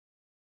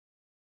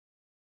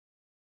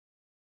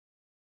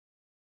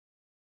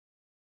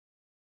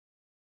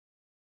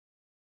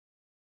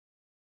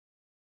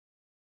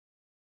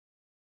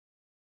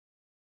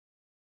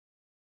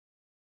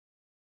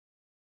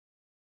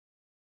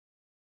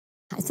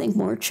I think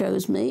more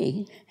chose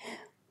me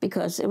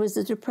because it was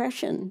the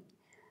Depression,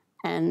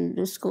 and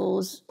the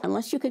schools,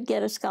 unless you could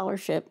get a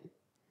scholarship,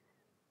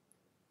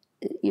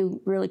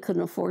 you really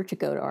couldn't afford to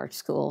go to art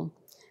school.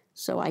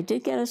 So I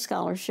did get a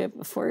scholarship,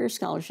 a four-year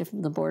scholarship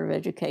from the Board of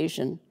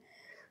Education,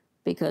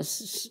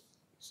 because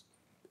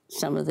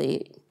some of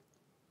the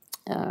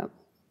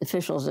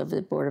officials of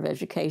the Board of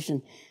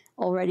Education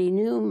already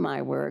knew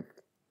my work.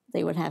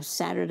 They would have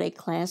Saturday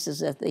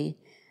classes at the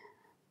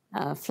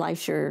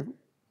Fleischer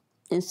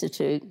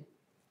Institute,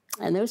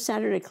 and those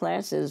Saturday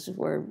classes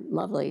were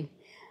lovely.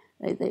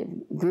 The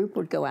group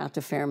would go out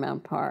to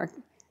Fairmount Park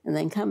and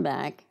then come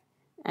back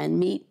and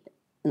meet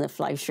in the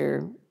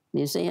Fleischer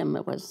Museum,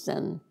 it was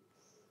then,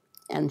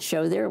 and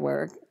show their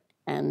work,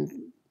 and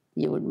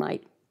you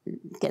might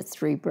get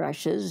 3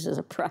 brushes as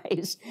a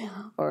prize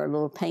or a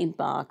little paint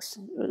box.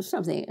 It was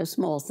something, a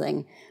small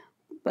thing,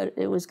 but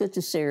it was good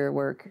to see her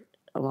work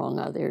along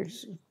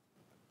others.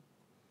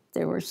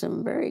 There were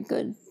some very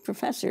good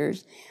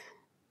professors.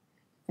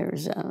 There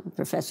was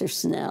Professor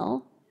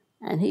Snell,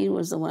 and he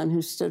was the one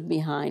who stood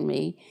behind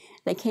me.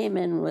 They came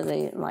in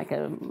with like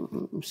a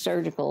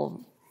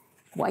surgical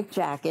white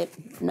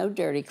jacket, no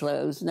dirty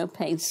clothes, no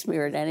paint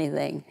smeared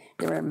anything.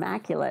 They were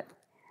immaculate.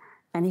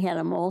 And he had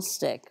a mole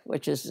stick,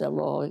 which is a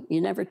law.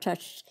 You never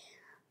touch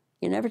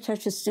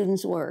a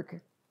student's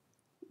work.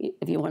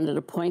 If you wanted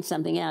to point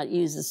something out,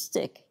 use the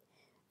stick.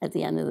 At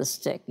the end of the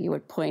stick, you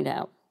would point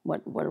out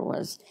what it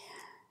was.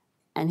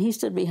 And he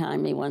stood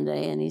behind me one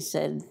day and he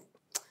said,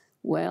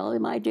 "Well,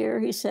 my dear,"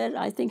 he said,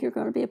 "I think you're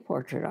going to be a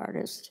portrait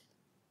artist,"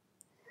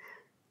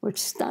 which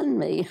stunned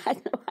me. I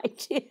had no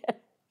idea.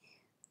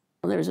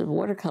 Well, there's a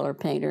watercolor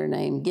painter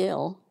named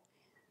Gill,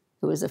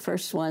 who was the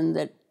first one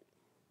that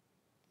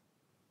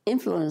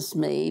influenced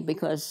me,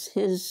 because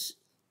his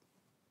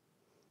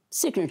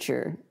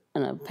signature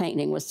in a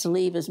painting was to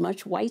leave as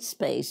much white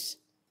space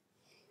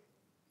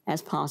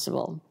as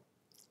possible,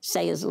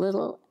 say as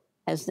little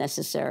as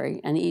necessary,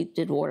 and he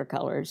did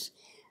watercolors,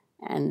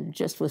 and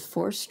just with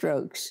 4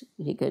 strokes,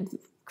 he could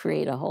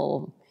create a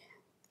whole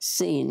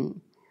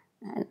scene,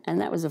 and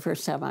that was the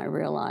first time I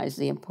realized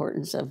the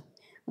importance of,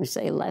 we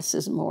say, less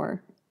is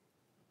more.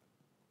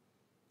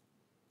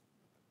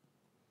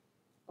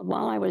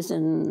 While I was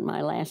in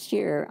my last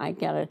year, I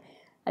got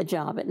a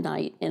job at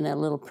night in a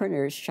little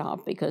printer's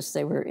shop because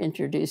they were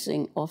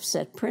introducing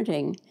offset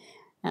printing,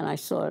 and I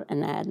saw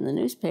an ad in the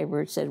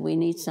newspaper. It said, "We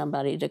need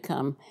somebody to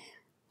come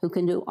who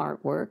can do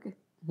artwork,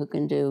 who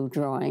can do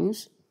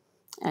drawings,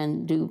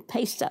 and do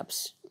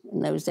paste-ups." In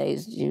those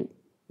days, you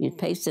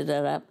pasted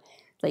it up,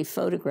 they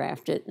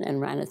photographed it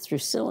and ran it through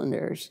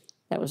cylinders.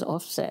 That was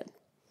offset.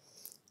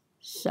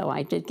 So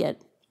I did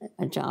get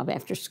a job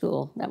after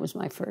school. That was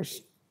my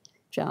first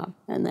job.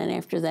 And then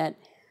after that,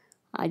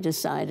 I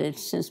decided,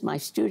 since my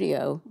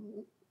studio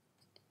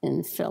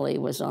in Philly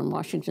was on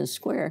Washington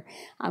Square,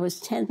 I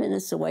was 10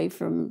 minutes away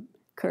from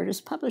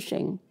Curtis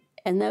Publishing.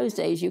 In those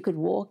days, you could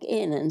walk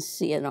in and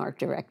see an art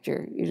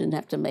director. You didn't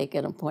have to make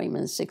an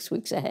appointment 6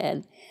 weeks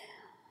ahead.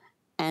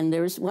 And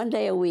there was one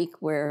day a week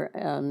where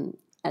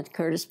at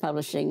Curtis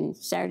Publishing,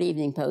 Saturday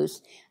Evening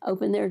Post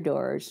opened their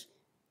doors,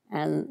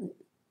 and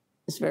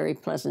this very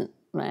pleasant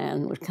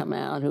man would come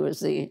out, who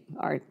was the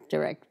art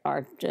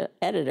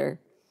editor,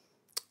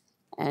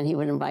 and he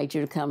would invite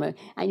you to come in,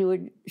 and you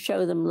would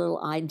show them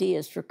little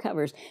ideas for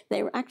covers.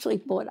 They were actually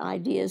bought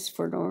ideas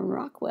for Norman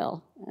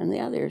Rockwell and the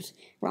others.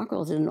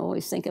 Rockwell didn't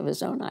always think of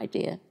his own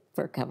idea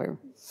for a cover.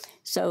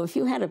 So if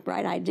you had a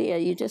bright idea,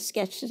 you just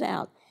sketched it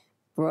out,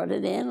 brought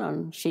it in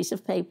on sheets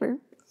of paper.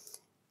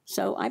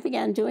 So I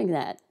began doing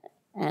that,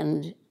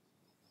 and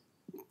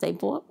they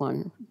bought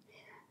one.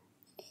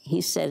 He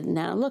said,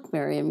 "Now look,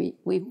 Miriam,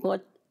 we've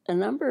bought a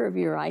number of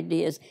your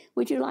ideas.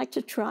 Would you like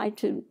to try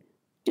to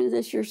do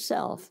this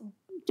yourself?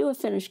 Do a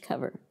finished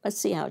cover. Let's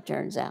see how it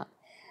turns out."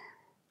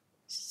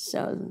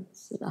 So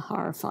it's a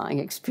horrifying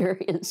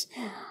experience.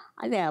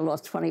 I think I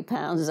lost 20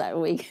 pounds that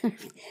week,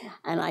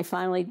 and I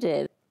finally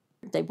did.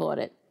 They bought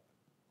it.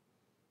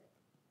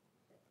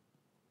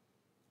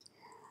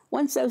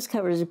 Once those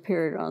covers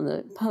appeared on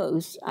the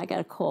Post, I got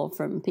a call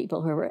from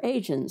people who were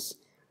agents.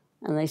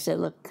 And they said,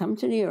 "Look, come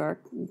to New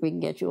York. We can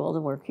get you all the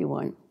work you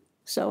want."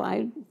 So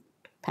I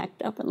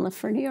packed up and left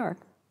for New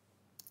York.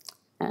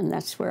 And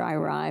that's where I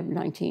arrived in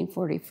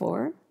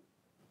 1944.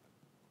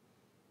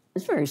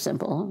 It's very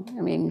simple.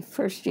 I mean,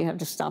 first you have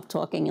to stop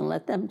talking and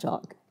let them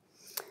talk.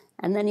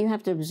 And then you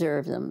have to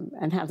observe them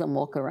and have them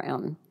walk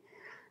around.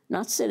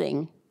 Not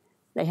sitting.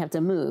 They have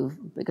to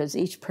move, because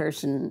each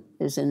person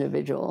is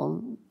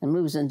individual and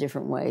moves in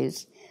different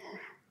ways.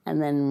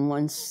 And then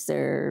once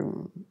they're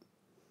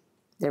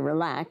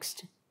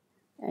relaxed,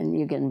 and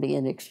you can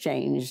begin to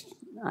exchange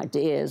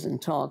ideas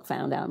and talk,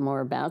 found out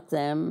more about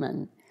them,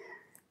 and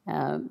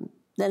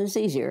then it's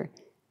easier.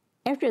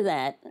 After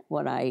that,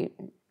 what I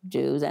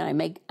do, then I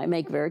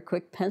make very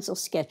quick pencil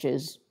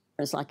sketches.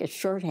 It's like a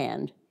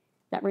shorthand.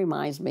 That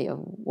reminds me of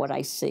what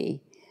I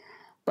see.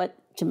 But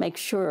to make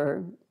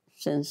sure,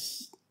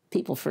 since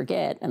people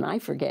forget, and I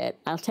forget,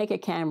 I'll take a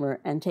camera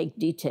and take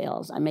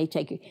details. I may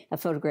take a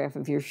photograph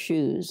of your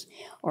shoes,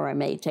 or I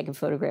may take a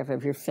photograph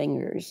of your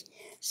fingers,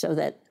 so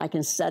that I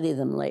can study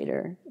them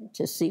later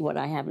to see what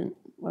I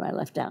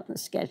left out in the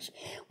sketch.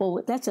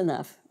 Well, that's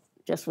enough.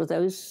 Just with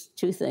those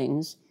two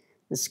things,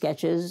 the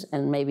sketches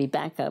and maybe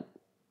backup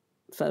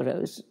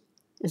photos,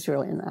 is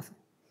really enough.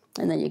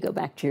 And then you go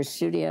back to your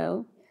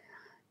studio,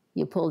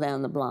 you pull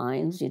down the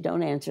blinds, you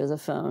don't answer the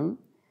phone,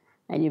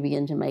 and you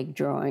begin to make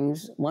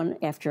drawings one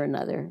after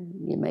another.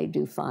 You may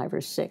do 5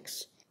 or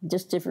 6,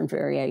 just different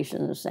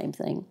variations of the same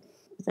thing.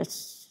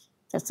 That's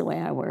the way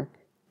I work.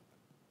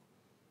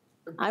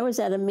 I was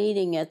at a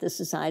meeting at the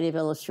Society of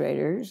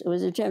Illustrators. It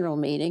was a general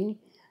meeting,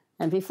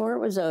 and before it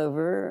was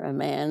over, a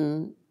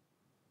man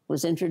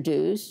was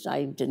introduced.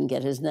 I didn't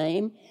get his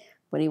name,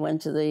 but he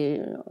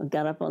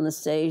got up on the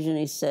stage and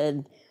he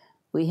said,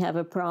 "We have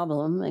a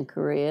problem in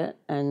Korea,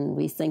 and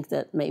we think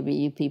that maybe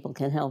you people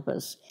can help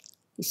us."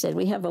 He said,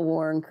 "We have a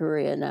war in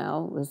Korea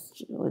now with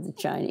the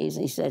Chinese."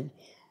 And he said,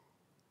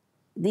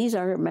 "These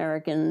are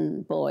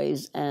American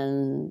boys,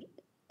 and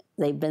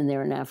they've been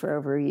there now for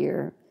over a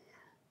year.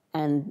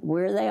 And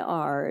where they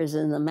are is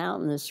in the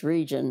mountainous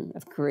region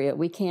of Korea.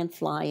 We can't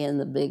fly in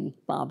the big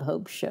Bob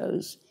Hope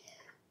shows.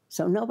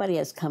 So nobody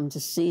has come to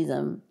see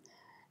them.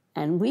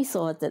 And we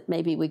thought that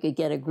maybe we could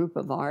get a group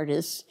of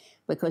artists,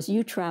 because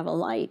you travel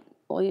light.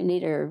 All you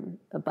need are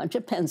a bunch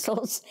of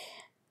pencils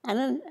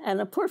and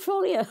a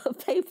portfolio of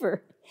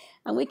paper,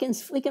 and we can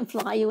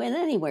fly you in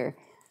anywhere."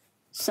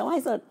 So I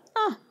thought,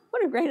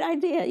 what a great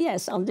idea.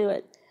 Yes, I'll do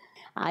it.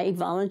 I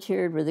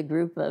volunteered with a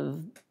group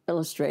of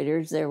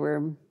illustrators. There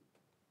were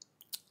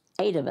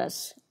 8 of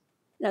us.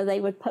 Now,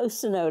 they would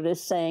post a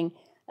notice saying,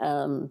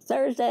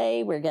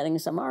 "Thursday, we're getting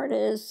some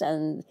artists,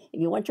 and if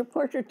you want your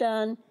portrait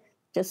done,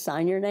 just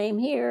sign your name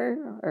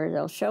here, or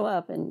they'll show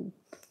up, and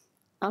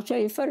I'll show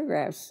you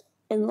photographs."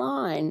 In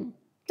line,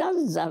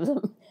 dozens of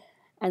them.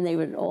 And they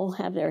would all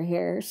have their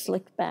hair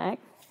slicked back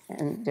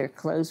and their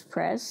clothes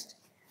pressed,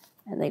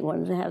 and they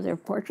wanted to have their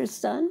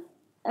portraits done.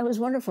 It was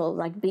wonderful,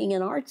 like being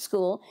in art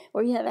school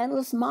where you have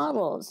endless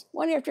models,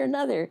 one after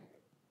another.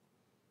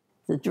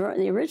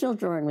 The original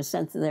drawing was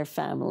sent to their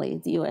family.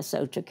 The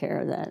USO took care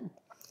of that.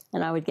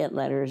 And I would get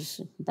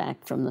letters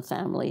back from the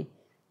family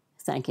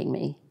thanking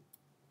me.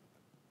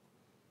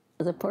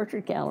 The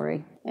Portrait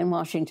Gallery in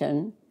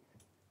Washington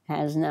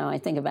has now, I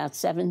think, about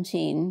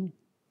 17.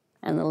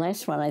 And the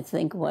last one, I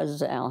think,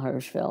 was Al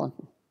Hirschfeld.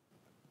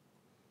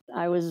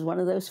 I was one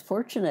of those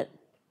fortunate,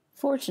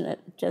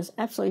 just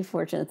absolutely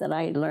fortunate, that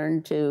I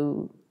learned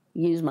to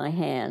use my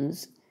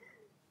hands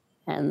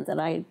and that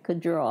I could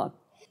draw.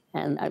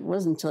 And it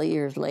wasn't until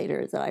years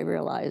later that I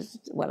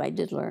realized what I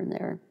did learn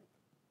there.